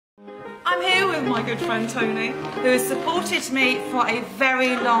I'm here with my good friend Tony, who has supported me for a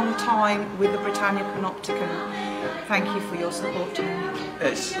very long time with the Britannia Panopticon. Thank you for your support, Tony.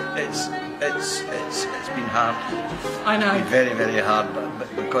 It's been hard. I know. It's been very, very hard,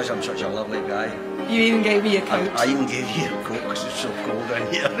 but because I'm such a lovely guy. You even gave me a coat. I even gave you a coat because it's so cold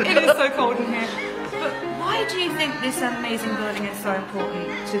down here. It is so cold in here. But why do you think this amazing building is so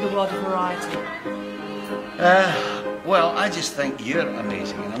important to the world of variety? Well, I just think you're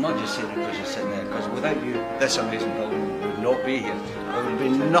amazing, and I'm not just saying it because you're sitting there, because without you, this amazing building would not be here. There would be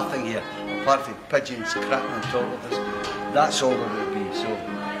nothing here, apart from pigeons cracking on top of us. That's all there would be, so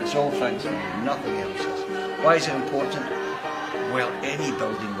it's all thanks to you, nothing else is. Why is it important? Well, any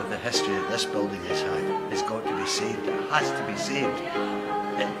building with the history that this building has had has got to be saved. It has to be saved.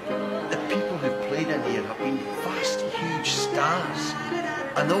 The people who've played in here have been vast, huge stars.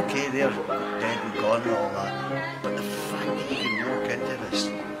 And okay, they're dead and gone and all that, but the fact that you can walk into this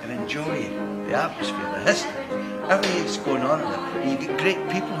and enjoy the atmosphere, the history, everything that's going on there, and you get great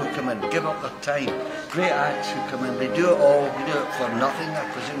people who come in, give up their time, great acts who come in, they do it all, they do it for nothing, I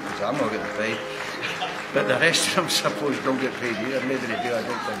presume, because I'm not getting paid, but the rest of them, suppose, don't get paid either. Maybe they do, I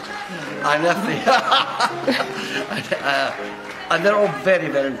don't think so. And if they, and they're all very,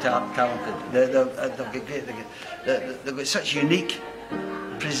 very talented. They've got great, they've got such unique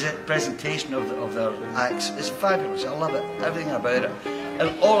presentation of their acts. It's fabulous. I love it. Everything about it. And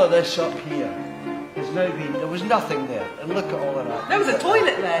all of this up here has now been. There was nothing there. And look at all of that. There was a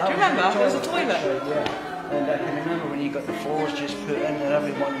toilet there. Do you remember? There was a toilet. Yeah. And I can remember when you got the floors just put in and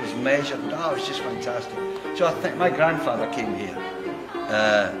everyone was measured. Oh, it was just fantastic. So I think my grandfather came here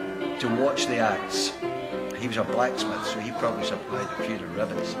to watch the acts. He was a blacksmith, so he probably supplied a few of the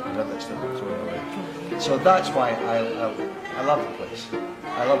rivets that were thrown away. So that's why I love the place.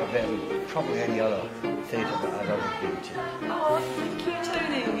 I love it better than probably any other theatre that I've ever been to. Oh, thank you,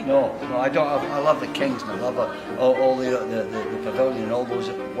 Tony. No, I don't. I love the Kings and I love all the Pavilion and all those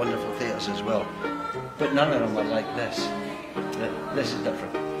wonderful theatres as well. But none of them are like this. This is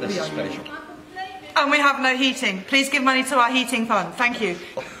different. This is special. And we have no heating. Please give money to our heating fund. Thank you.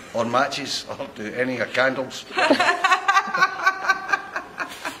 Or matches, or do any candles.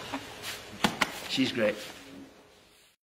 She's great.